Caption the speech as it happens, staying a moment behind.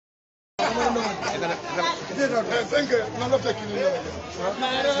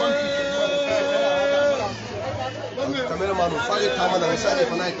Cameraman, fale tama na misali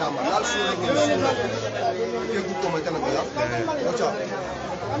pa na tama. Dal sulit ni sulit. Kaya gusto mo ka na kaya? Ocha.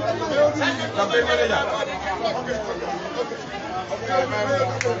 Campaign manager.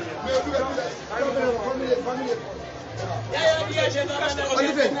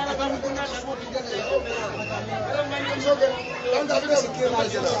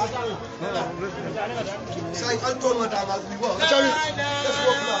 Saya kantor mata mas ni wah. Let's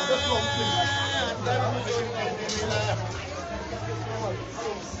walk now. Let's walk.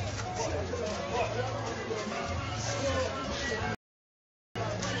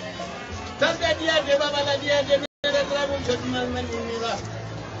 Sampai dia bapa dia travel cuma menimba.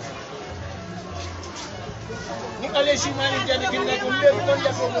 Ni kalau si mani jadi kita kumpul pun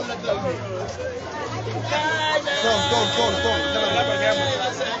dia pun nak tahu. Tom.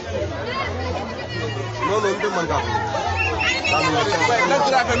 No, itu mantap.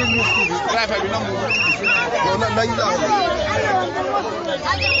 Driver ni move. Driver ni nak move. No, nak dah.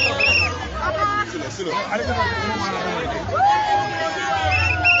 Silo. Ada apa?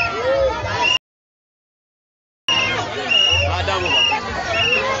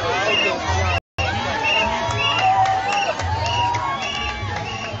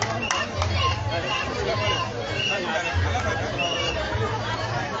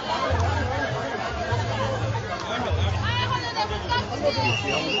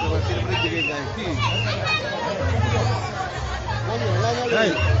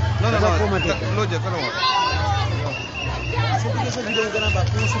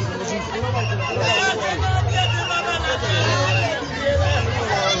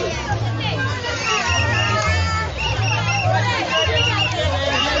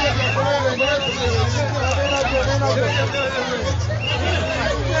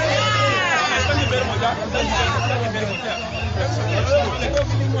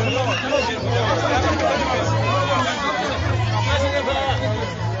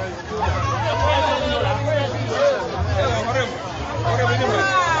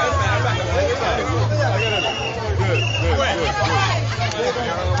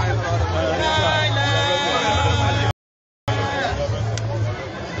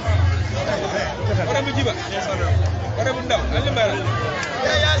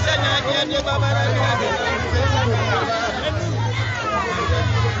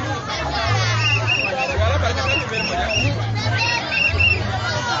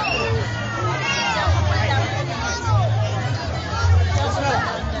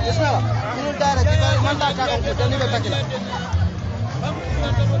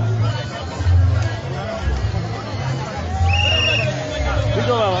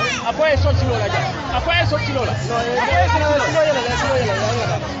 Apoya eso chilo la ya. Apoya eso chilo la.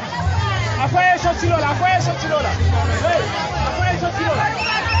 Apoya eso chilo la. Apoya eso chilo la. Hey, apoya eso chilo la.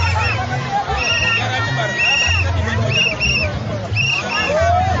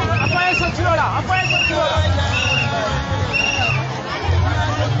 Apoya eso chilo la. Apoya eso chilo la.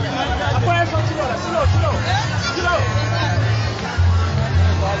 Apoya eso chilo la. Chilo.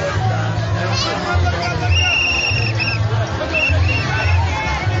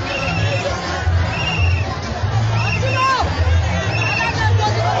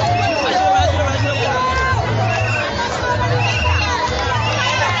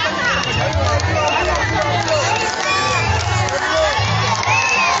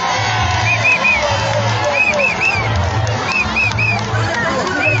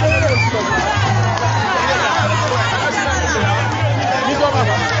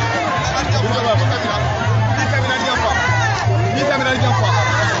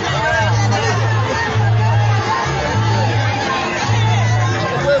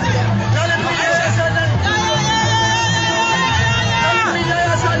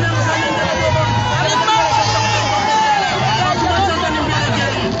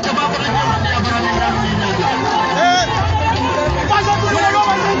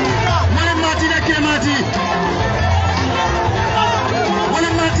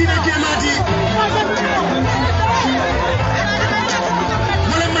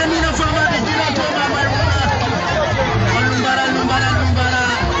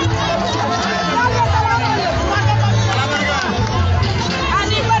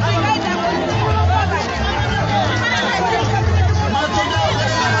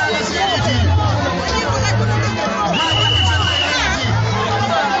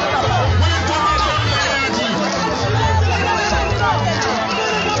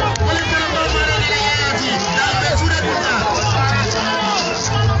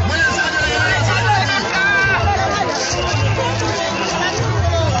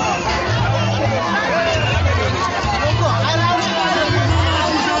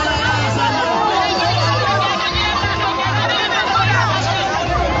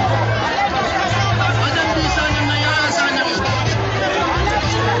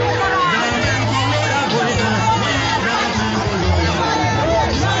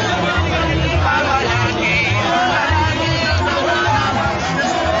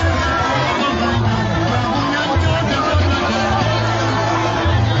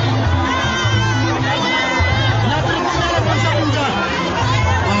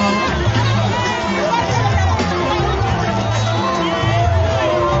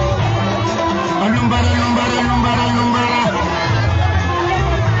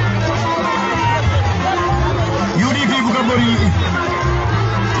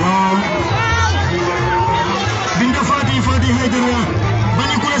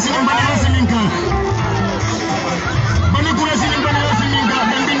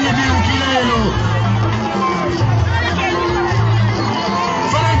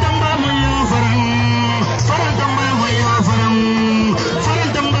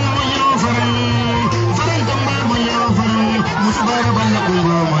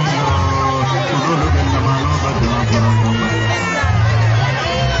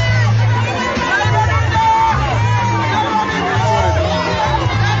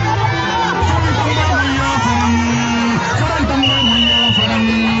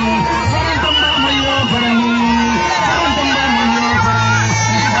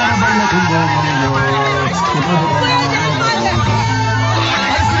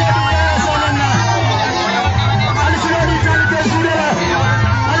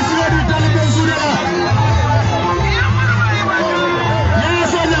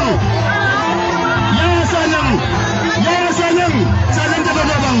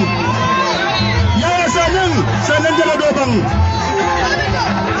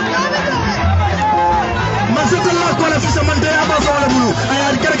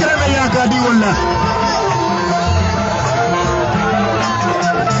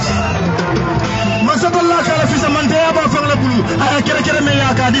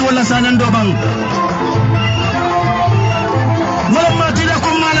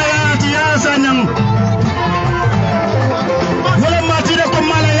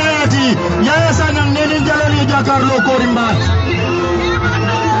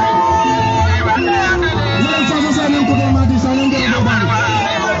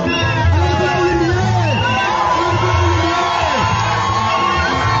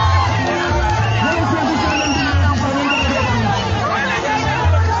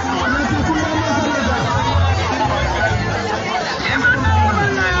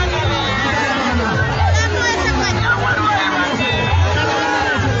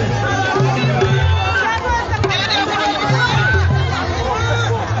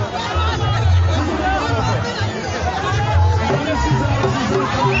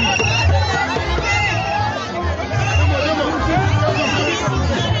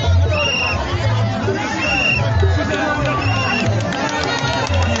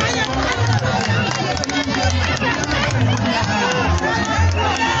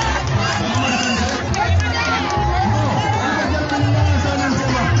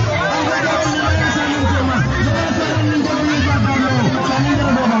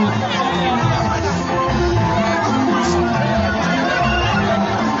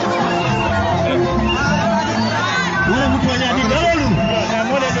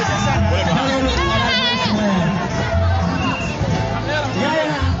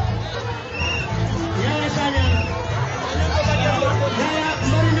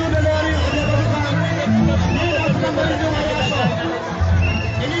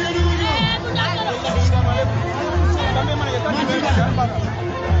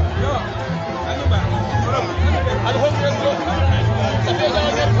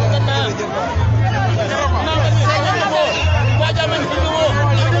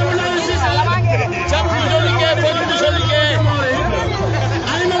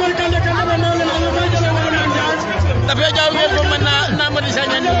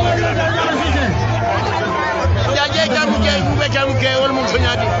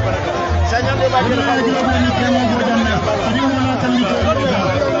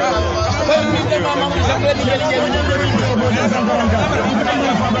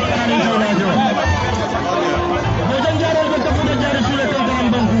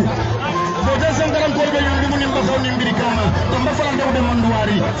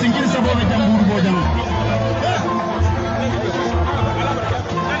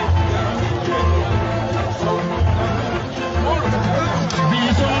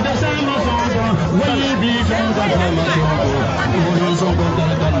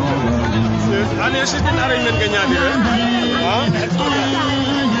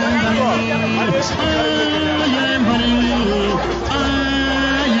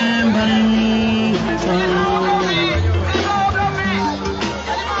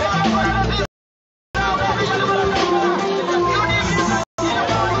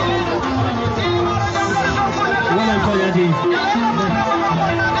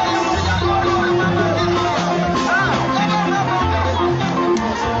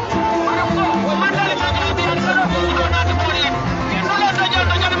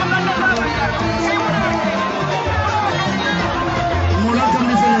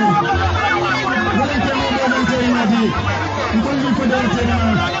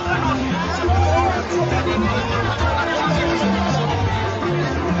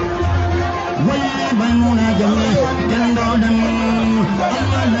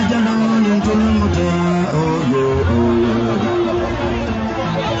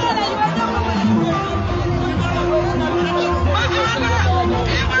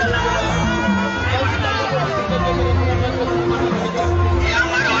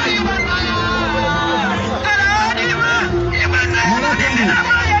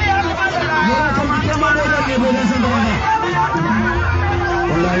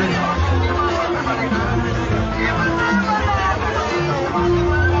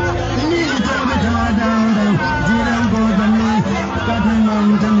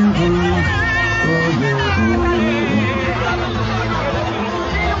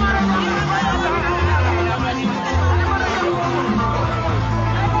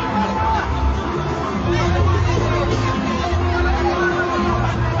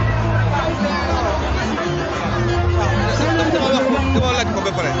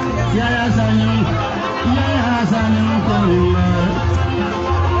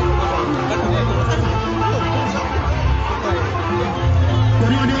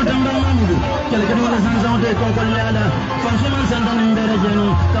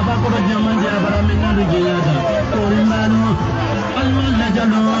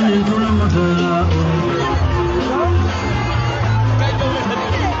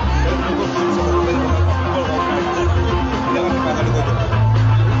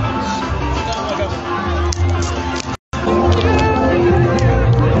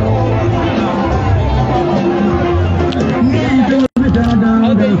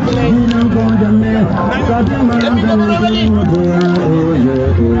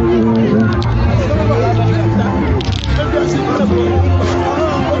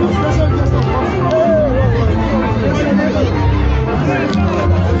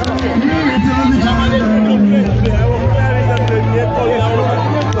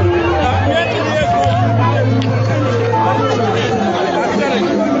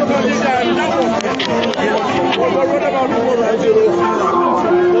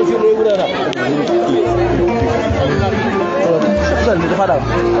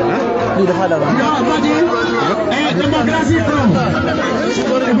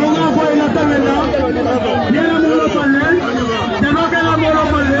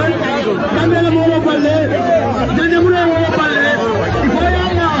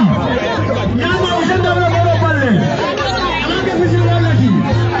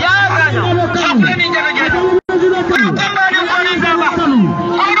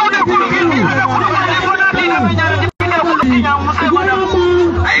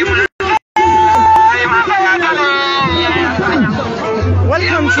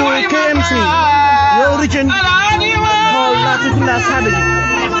 Welcome to KMC, your region called Latikunda Sabiji.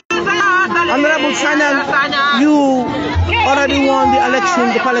 Honorable Sanyang, you already won the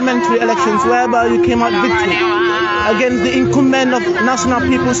election, the parliamentary elections, whereby you came out victory against the incumbent of National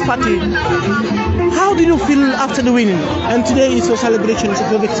People's Party. How did you feel after the winning? And today is your celebration of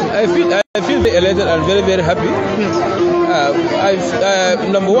your victory. I feel very elated and very, very happy. Yes.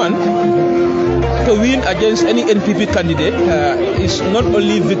 Number one, to win against any NPP candidate is not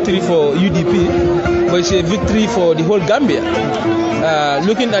only victory for UDP, but it's a victory for the whole Gambia.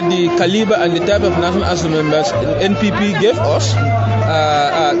 Looking at the caliber and the type of National Assembly members NPP gave us,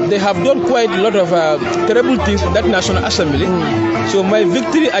 they have done quite a lot of terrible things in that National Assembly. So my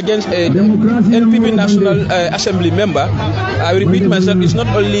victory against a NPP National Assembly member, I repeat myself, is not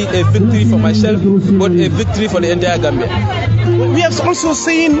only a victory for myself, but a victory for the entire Gambia. We have also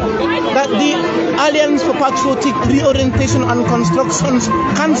seen that the Alliance for Patriotic Reorientation and Constructions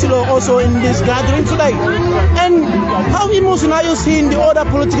Councillor also in this gathering today. And how emotional are you seeing the other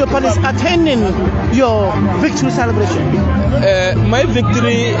political parties attending your victory celebration? My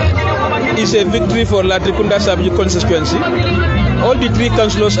victory is a victory for Latrikunda Sabji constituency. All the three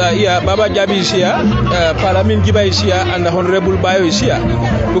councillors are here. Baba Jabi is here, Paramin Giba is here, and the Honorable Bayo is here.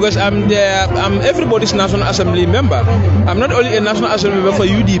 Because I'm everybody's National Assembly member. I'm not only a National Assembly member for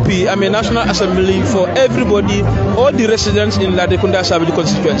UDP, I'm a National Assembly for everybody, all the residents in Latrikunda Sabji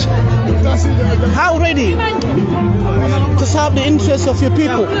constituency. How ready to serve the interests of your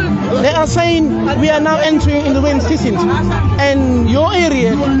people? They are saying we are now entering in the rain season and your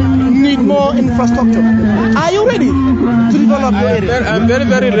area need more infrastructure. Are you ready to develop your area? I'm very,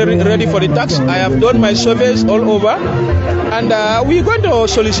 very ready for the tax. I have done my surveys all over, and we're going to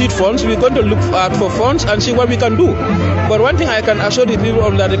solicit funds. We're going to look out for funds and see what we can do. But one thing I can assure the people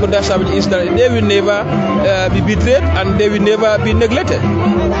of Latrikunda Sabji is that they will never be betrayed and they will never be neglected.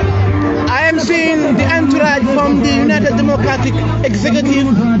 I am seeing the entourage from the United Democratic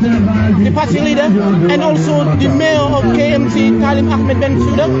Executive, the party leader, and also the mayor of KMC, Talim Ahmed Ben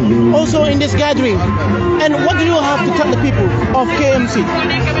Suda, also in this gathering. And what do you have to tell the people of KMC?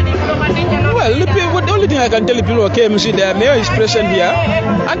 Well, the only thing I can tell the people of KMC, the mayor is present here,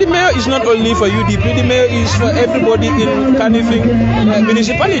 and the mayor is not only for UDP, the mayor is for everybody in Kanifing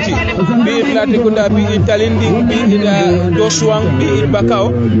municipality, be it Latrikunda, be it Talinding, be it Doswang, be it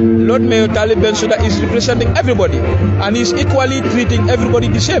Bakau. Lord Mayor Talib Bensouda is representing everybody, and is equally treating everybody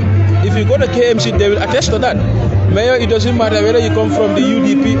the same. If you go to KMC, they will attest to that. Mayor, it doesn't matter whether you come from the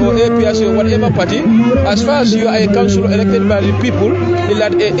UDP or APRC or whatever party, as far as you are a councillor elected by the people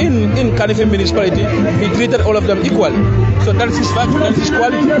in Kanifing municipality, he treated all of them equally. So that is his fact, that is his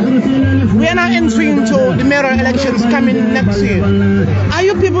quality. We are now entering into the mayoral elections coming next year. Are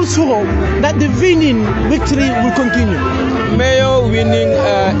you people sure that the winning victory will continue? Mayor winning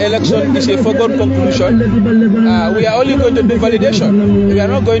election is a foregone conclusion. We are only going to do validation. We are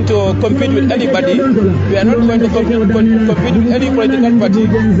not going to compete with anybody. We are not going to compete with any political party.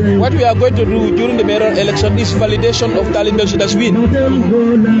 What we are going to do during the mayoral election is validation of Talib Bensouda's win.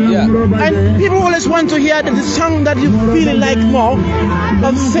 Yeah. And people always want to hear the song that you feel like more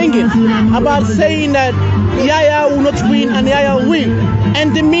of singing, about saying that Yaya will not win and Yaya will win.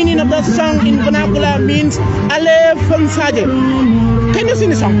 And the meaning of that song in vernacular means Ale Fonsaje. Can you sing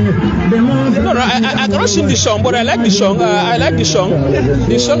the song? No, I cannot sing the song, but I like the song. I like the song.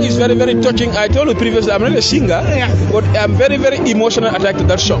 The song is very, very touching. I told you previously, I'm not a singer, but I'm very, very emotional attached to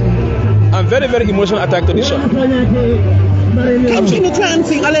that song. I'm very, very emotional attached to this song. Can you try and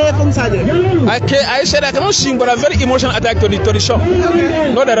sing Ale Fonsaje? I said I cannot sing, but I'm very emotional attached to the song.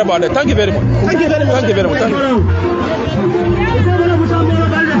 Okay. No doubt about it. Thank you very much. Thank you very much. Thank you very much. Thank you.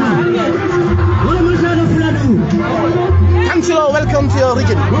 Councillor, welcome to your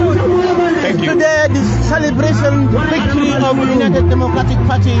region. Thank you. Today, the celebration victory of the United Democratic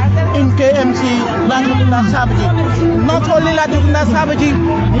Party in KMC, Latrikunda Sabaji. Not only Latrikunda Sabaji,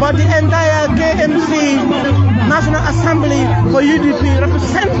 but the entire KMC National Assembly for UDP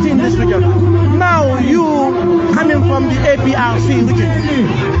representing this region. Now, you coming from the APRC region,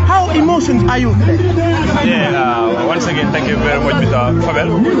 how emotions are you today? Yeah, once again, thank you very much, Mr. Fabel.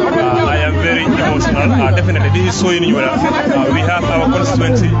 I am very emotional. Definitely, this is so unusual. We have our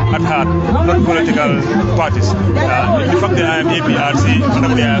constituency at heart, not political parties. The fact that I am APRC,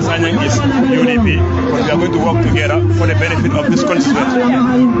 Honorable Sanyang is UDP, but we are going to work together for the benefit of this constituency.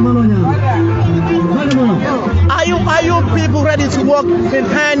 Are you people ready to work in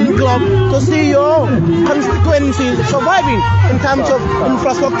hand in glove to see your constituency surviving in terms of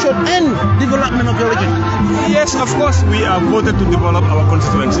infrastructure and development of your region? Yes, of course, we are voted to develop our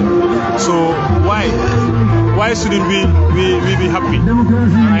constituency. So why shouldn't we be happy?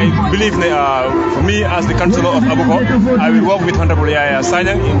 I believe for me as the councillor of Abuko, I will work with Honorable Yaya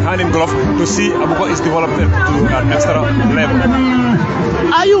Sanyang in hand in glove to see Abuko is developed to an extra level.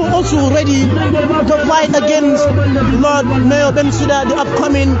 Are you also ready to fight against Lord Mayor Bensouda, the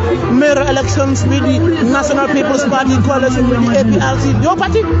upcoming mayoral elections with the National People's Party coalition with the APRC, your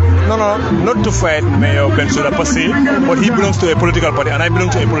party? No, not to fight Mayor Bensouda per se, but he belongs to a political party and I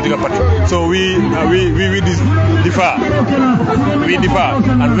belong to a political party. So we differ. We differ.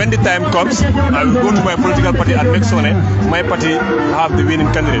 And when the time comes, I will go to my political party and make sure my party have the winning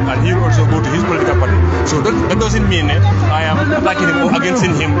candidate and he will also go to his political party. So that doesn't mean I am attacking him or against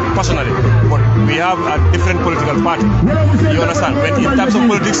him personally, but we have a different political party. You understand? When in terms of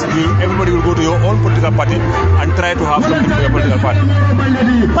politics, everybody will go to your own political party and try to have something for your political party.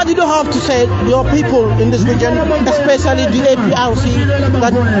 But you don't have to say your people in this region, especially the APRC,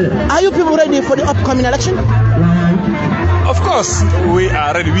 that are you people ready for the upcoming election? Of course, we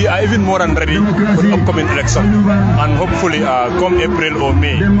are ready. We are even more than ready for the upcoming election. And hopefully, come April or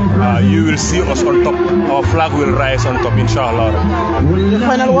May, you will see us on top. Our flag will rise on top, inshallah. The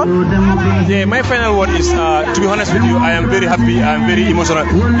final word? Yeah, my final word is, to be honest with you, I am very happy. I am very emotional.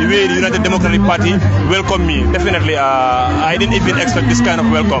 The way the United Democratic Party welcomed me, definitely, I didn't even expect this kind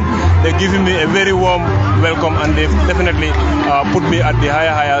of welcome. They're giving me a very warm welcome, and they've definitely put me at the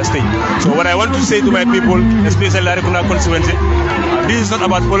higher stage. So what I want to say to my people, especially Latrikunda constituency, this is not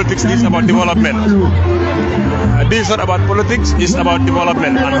about politics, this is about development. This is not about politics, it's about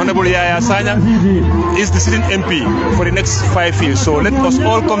development. And Honorable Yaya Sanyang is the sitting MP for the next 5 years. So let us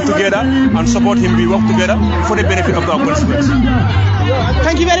all come together and support him. We work together for the benefit of our constituency.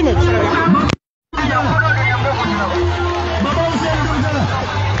 Thank you very much.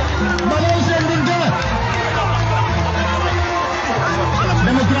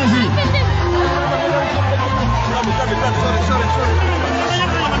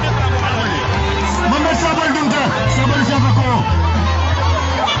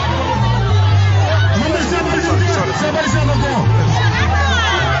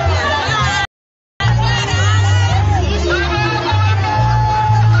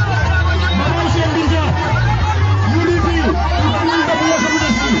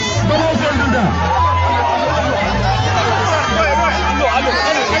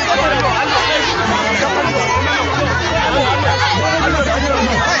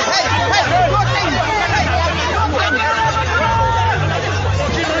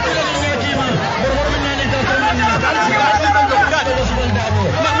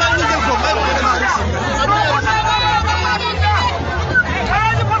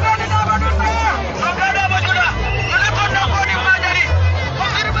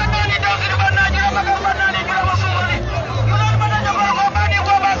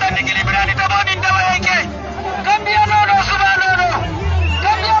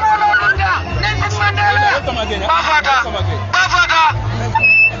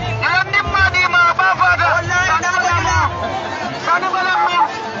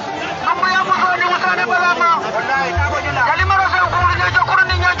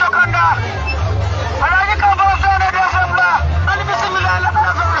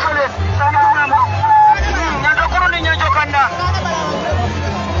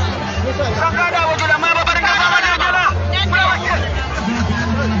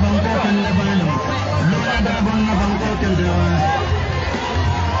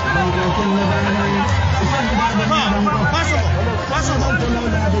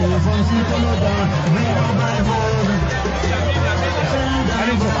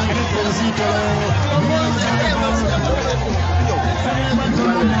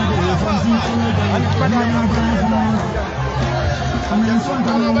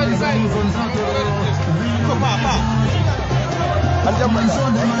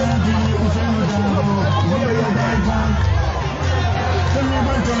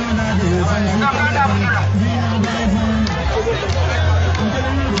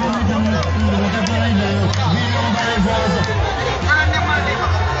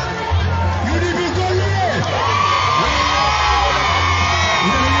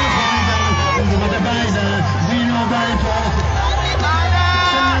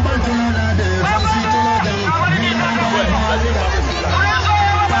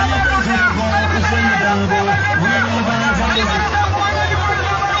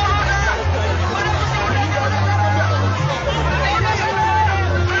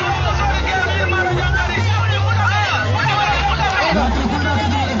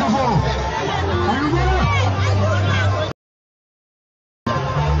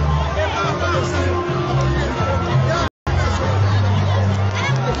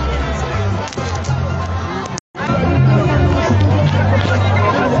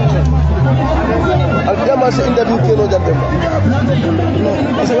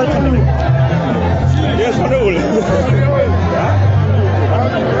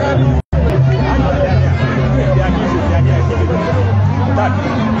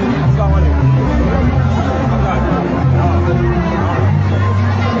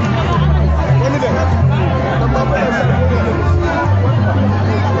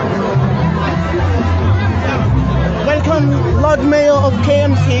 Welcome, Lord Mayor of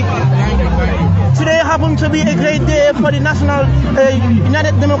KMC. Today happened to be a great day for the National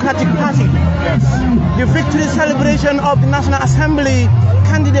United Democratic Party. Yes. The victory celebration of the National Assembly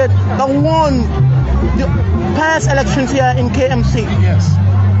candidate that won the past elections here in KMC. Yes.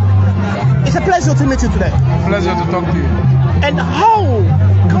 It's a pleasure to meet you today. Pleasure to talk to you. And how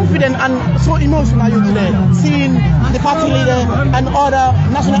confident and so emotional are you today, seeing the party leader and other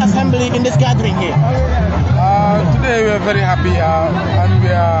National Assembly in this gathering here? Today we are very happy and we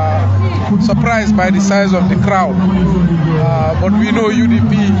are surprised by the size of the crowd. But we know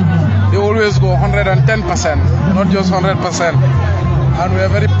UDP, they always go 110%, not just 100%. And we are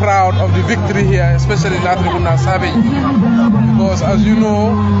very proud of the victory here, especially Latrikunda Savage. Because as you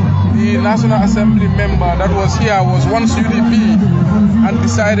know, the National Assembly member that was here was once UDP and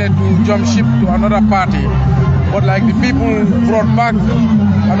decided to jump ship to another party. But like the people brought back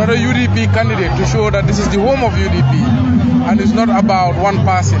another UDP candidate to show that this is the home of UDP and it's not about one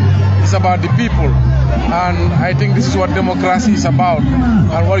person, it's about the people. And I think this is what democracy is about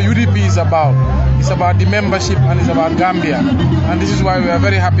and what UDP is about. It's about the membership and it's about Gambia. And this is why we are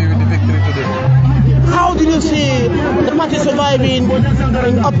very happy with the victory today. How did you see the party surviving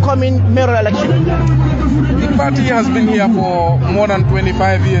in upcoming mayoral election? The party has been here for more than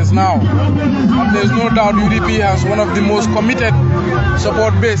 25 years now. And there's no doubt UDP has one of the most committed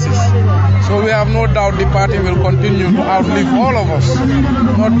support bases. So we have no doubt the party will continue to outlive all of us,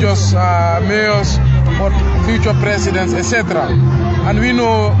 not just mayors, but future presidents, etc. And we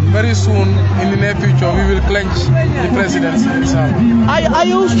know very soon, in the near future, we will clinch the presidency itself. Are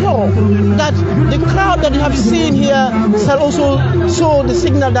you sure that the crowd that you have seen here shall also show the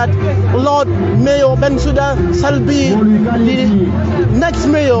signal that Lord Mayor Bensouda shall be the next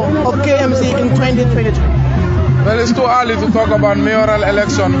mayor of KMC in 2022? Well, it's too early to talk about mayoral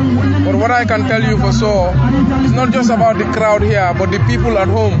election, but what I can tell you for sure, it's not just about the crowd here, but the people at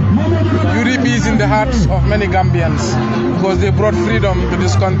home. UDP is in the hearts of many Gambians because they brought freedom to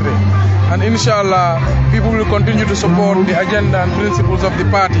this country. And inshallah, people will continue to support the agenda and principles of the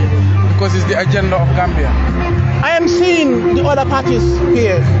party because it's the agenda of Gambia. I am seeing the other parties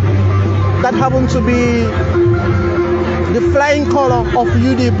here that happen to be the flying color of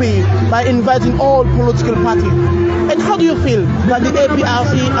UDP by inviting all political parties. And how do you feel that the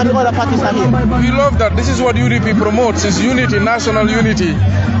APRC and the other parties are here? We love that. This is what UDP promotes, is unity, national unity.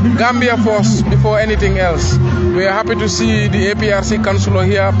 Gambia first before anything else. We are happy to see the APRC councillor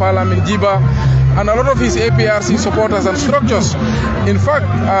here, Parliament Jiba, and a lot of his APRC supporters and structures. In fact,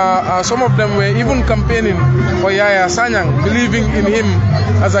 some of them were even campaigning for Yaya Sanyang, believing in him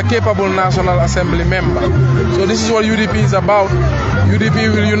as a capable National Assembly member. So this is what UDP is about.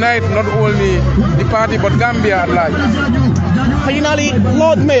 UDP will unite not only the party but Gambia at large. Finally,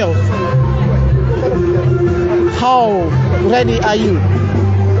 Lord Mayor, how ready are you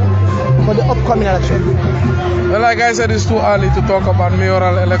for for the upcoming election? Well, like I said, it's too early to talk about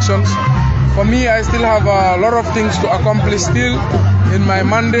mayoral elections. For me, I still have a lot of things to accomplish still in my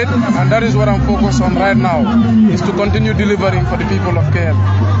mandate, and that is what I'm focused on right now, is to continue delivering for the people of KM.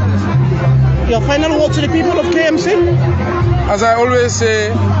 Your final word to the people of KMC? As I always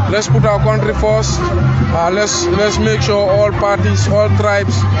say, let's put our country first. Let's make sure all parties, all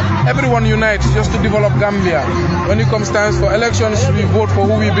tribes, everyone unites just to develop Gambia. When it comes time for elections, we vote for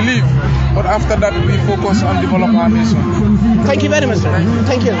who we believe, but after that we focus on develop our nation. Thank you very much, sir.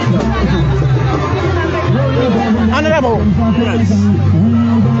 Thank you. Honorable,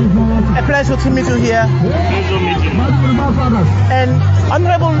 a pleasure to meet you here. And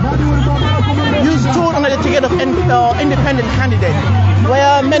Honorable, you stood under the ticket of independent candidate,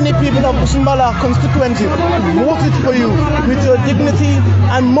 where many people of Busumbala constituency voted for you with your dignity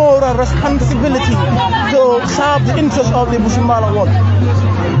and moral responsibility to serve the interests of the Busumbala world.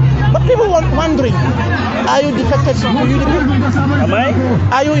 But people were wondering, are you defected to UDP? Am I?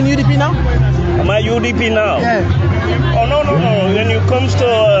 Are you in UDP now? Am I UDP now? Yeah. Oh, no. When it comes to,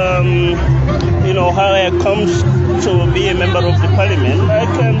 how I come to be a member of the parliament, I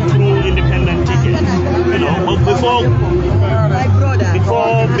came through independent tickets. But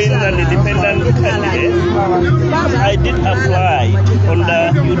before being an independent candidate, I did apply on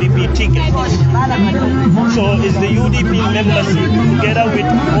the UDP ticket. So it's the UDP membership together with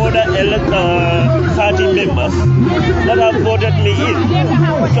other party members that have voted me in.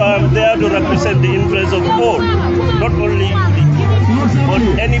 So I'm there to represent the interests of all, not only UDP, but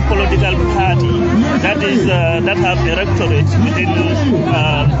any political party that have directorates within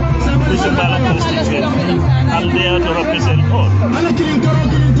Busumbala constituency. I'm there to represent all.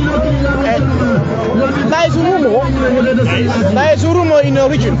 There is a rumor in your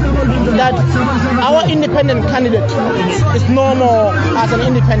region that our independent candidate is no more as an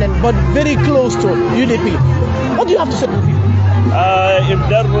independent, but very close to UDP. What do you have to say to people? If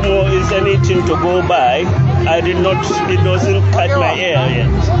that rumor is anything to go by, it doesn't catch my ear yet.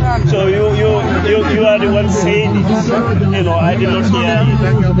 So you are the one saying it. I did not hear it,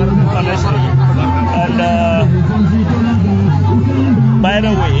 honestly. And by the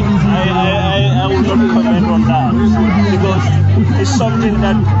way, I will not comment on that because it's something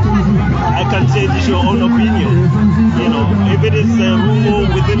that I can say is your own opinion. If it is a rumor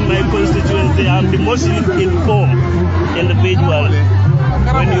within my constituency, I'm the most informed individual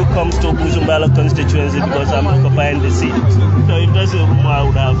when it comes to Busumbala constituency because I'm occupying the seat. So if there's a rumor, I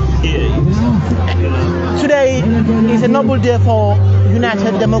would have heard it. Today is a noble day for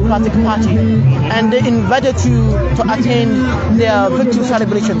United Democratic Party, and they invited you to attend their victory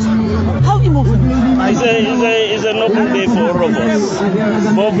celebrations. How emotional? It's a noble day for all of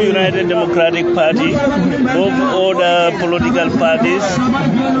us. Both United Democratic Party, both other political parties.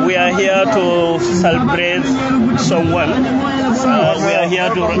 We are here to celebrate someone. We are here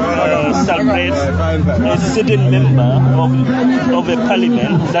to celebrate a sitting member of a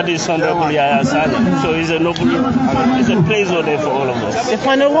parliament, that is Honorable Yaya Sani. So it's a pleasure day for all of us. The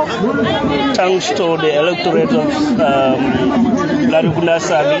final word? Thanks to the electorate of Larukunda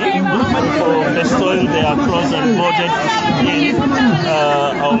Sabi for bestowing their cross and voted in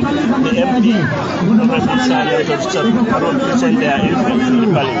the MP, Honorable Sani, to represent their interests in the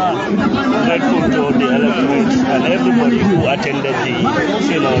parliament. Grateful to the electorate and everybody who attended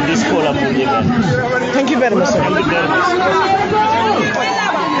this colorful event. Thank you very much, sir. Thank you very much.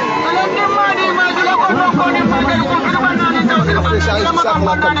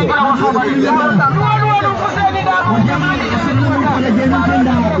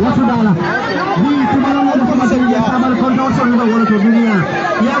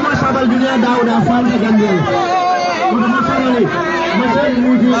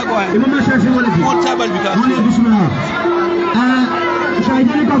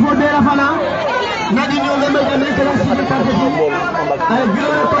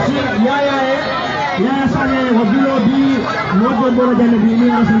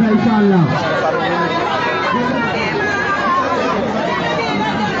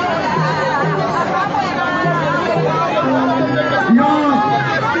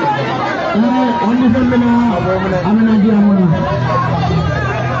 Alhamdulillah,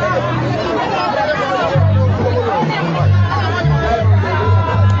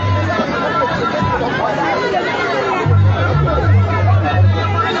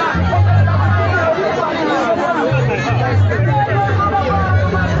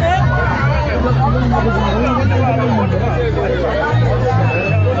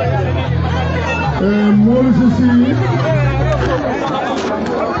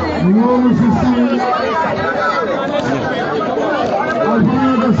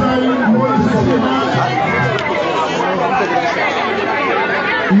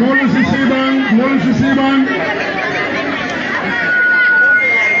 Sisiban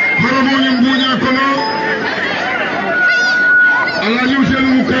Haraboni Mbunya Kono ala yuselu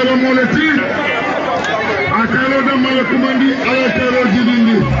mukero moleti akalo da mala kumandi ala kero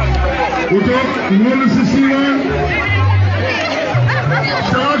jidindi uto molu Sisiban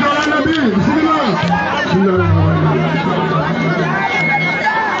salatu ala nabi bismillah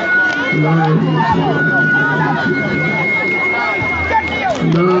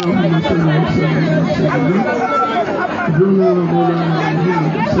اللهم صل وسلم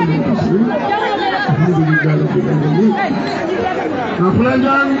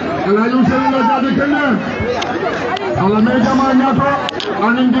Nafulanjan, ala yuselu la jadi kena, ala meja manyato,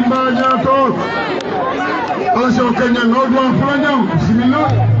 anin dimba nyato, ala sokenya nodwa nafulanjan, bismillah.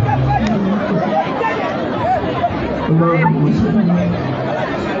 Allahumma salli.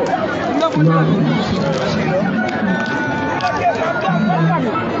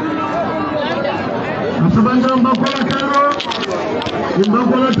 Sebanyak bakola kero,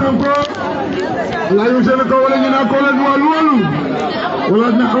 bakola tangko, layu sana kau lagi nak kola dua lualu, kola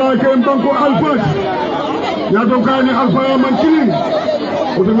nak lagi bangko alfa, ya tu kan ni alfa yang mancing,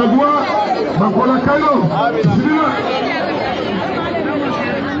 udah dua bakola kero, bismillah.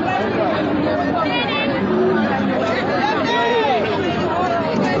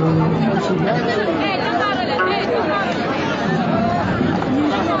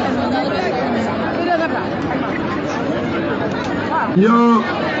 Yo,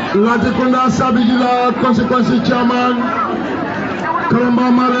 Latikunda Sabijila, consequence chairman,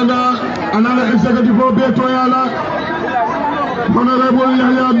 Kalamba Marana, another executive board Toyala, Honorable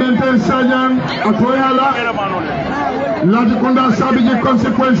Yahya Benten Sajan, Atoyala, Latikunda Sabiji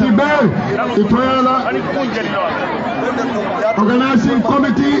consequence Bay, Itoyala, organizing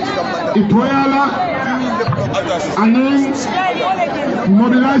committee, Itoyala, and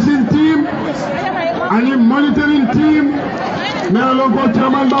mobilizing team, and monitoring team. Now look what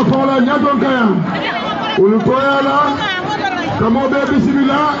Chairman Bafola Nyatonkaya Ulutoyala Kamobe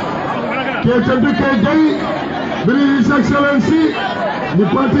Bismillah Ketenduke Jai His Excellency the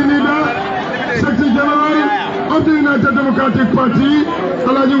party leader Secretary General of the United Democratic Party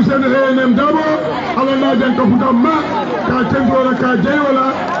Ala Yusen A&M Dabo Ala Najan Kafuta Ma Katendola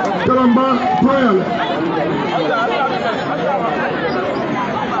Kajayola Kalamba Toyala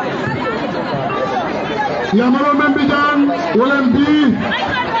Yamalo Membidan, Olembi,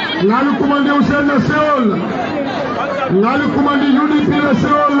 Lalu Kumandi Hussein na Seoul, Lalu Kumandi UDP na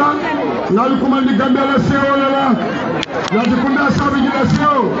Seoul, Lalu Kumandi Gambia na Seoul, Lalu Kunda Sabiji na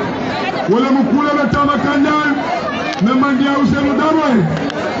Seoul, Wale Mukula na Tama Kanyan, Memandi Hussein Udamwe,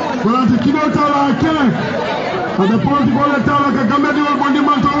 Wala Tikino Tala Ake, Ada Ponti Wala Tala Kagambia Diwa Bondi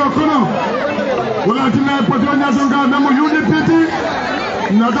Mantowa Kono, Wala Tina Potonya Zonga Namo UDP,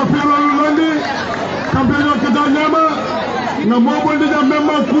 Nata Pelo Lulondi, Kampenyo kita nyama na mobile dia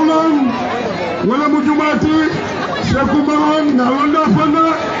memang pulang wala mujumati sekumaran na londa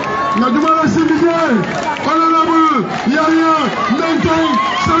fanda na jumala sindije honorable Yahya Benten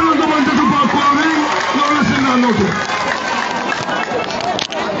sana ndo bantu kwa calling na wala sina noto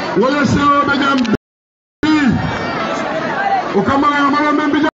wala sewa bejam ukamala mala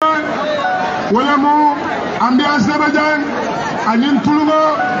membija wala mu ambiance na bajan anin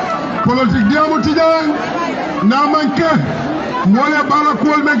tulugo politique diamu tijan na manke mole bala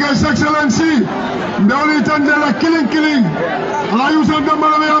kuol mege excellency ndawli tandela killing ala yusan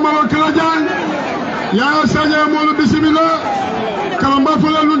gamala ya malo kalajan ya saje molo bismillah kalamba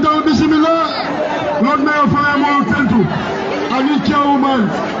fala lu daw bismillah lord mayor fala molo tentu ani chairman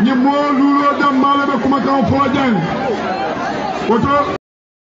ni molu lo dam mala be kuma ka fo jan oto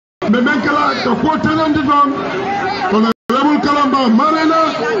be menkala to ko tanandi dom Labul Kalamba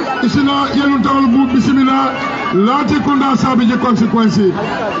Marena isina yelu tawal bu bismillah lati kunda sabije consequence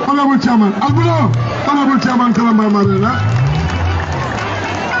honorable chairman Kalamba Marena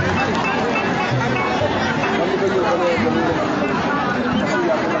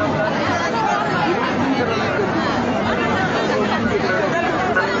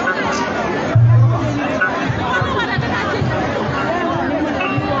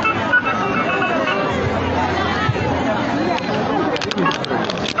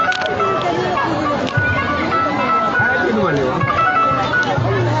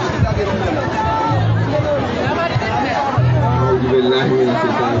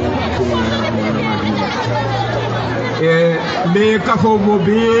be kafo mo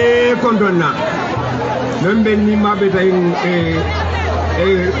be kondonna non ben ni mabe tay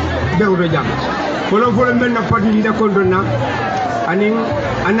dewdo jam folo men na pati de kondonna anin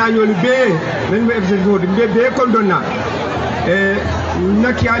ananyolu be men be FCC wodi be kondonna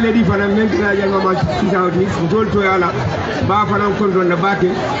naki ale di fana men kana janga ma tisawdi futol to yala ba fana kondonna bake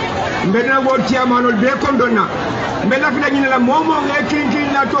mbedna go tiamanol be kondonna mbe lafina nyina la momo ngai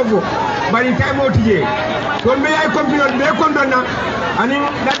kin la togo bari tay mo tije to mbe ay kompilol be kondonna ani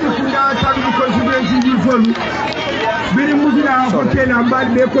dati kunda tabi constituency di folu biri musina ko tena mbal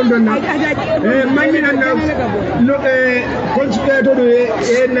be kondonna mangina na no constituency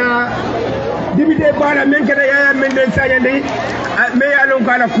do na dibite bala men kada yaya men den sanya ndey me yalon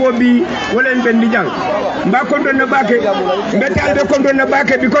kala kobi wala ben dijang mba kondonna bake mbetal be kondonna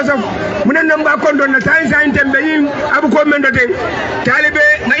bake because of munen mba kondonna tan tembe yin Abuko men do ten talibe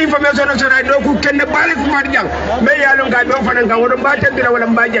na information no sona do ku kenne bale fu mad jang me yalon ga do fanan ga wodo mba tendira wala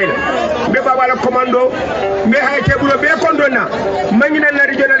mba jayla be baba la commando me hay tebulo be kondonna mangina na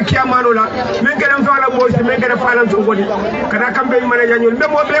regional kiamano la men kada fala bosi men kada fala so godi kada kambe mana janyol be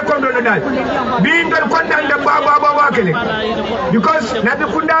mo be kondonna dal bi ndol kondande baba kele because na be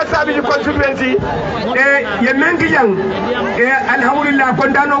kunda sabi di constituency ye mengi jang alhamdulillah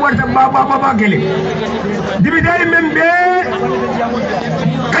kondano warta baba kele dibidari membe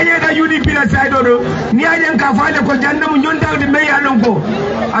kanye da UDP la side do ni ajen ka faale ko jandamu nyondawde me yalon ko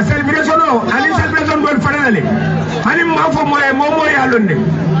a celebration o ani celebration do fanale ani mafo mo yalonde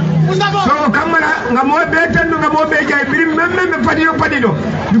so kamala ngamo be tendu ngamo be jay biri memme padido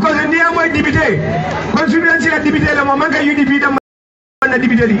because ni amoy député constituency la député la mo manka UDP da na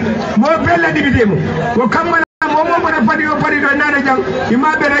député mo be la député mo ko kamala mo na padido nana jang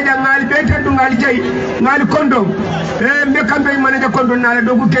ima be ra jang ngal be tendu ngal jay ngal kondo mbe kambe manaja kondo nala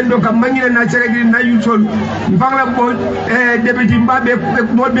do ko kendo kam mangina na seregi na yusol mbangla bo député mbabe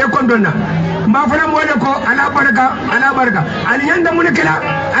mo be kondo na mba fana mo le ko ala baraka ali yanda mun kala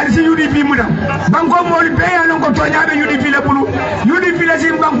ali si UDP muda banko mo be yalon ko toñabe UDP la bulu UDP la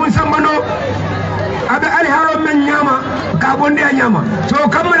sim banko sambano abe ali haro men nyama ka bonde nyama so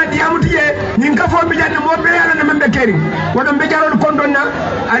kamala diamutiye nin ka fo bi janne mo be yalon na membe keri wodon be jarol kondonna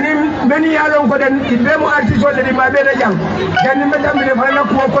ani beni yalon ko den be mo artiste de di ma be da jang janni me tambe de fana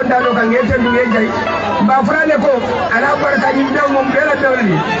ko kondalo ka ngete ndu ngey mba frale ko ala baraka ni be mo be la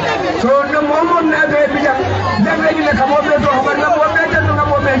dawli so no mo na be bi jang dem la ni ka mo be to ko na mo be tan nga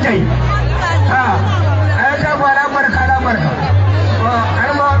mo be jay ay ka wala baraka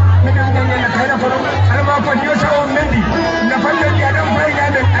alama mi dem ngene na kayna ko alama ko dio sawo mendi na falle di adam fay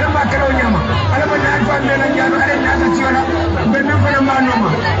gabe alama kero nyama alama na fa me na nyano ale na ta ciora be me fa ma no ma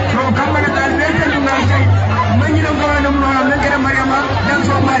so kamala dal be tan nga jay manyi na ngona no no na ngere mariama dan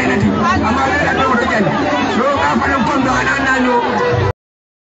so mari nati ama le do do jani so ka fa ko ndo ana na no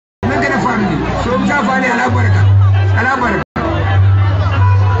ngere fa ni so ka fa ni ala baraka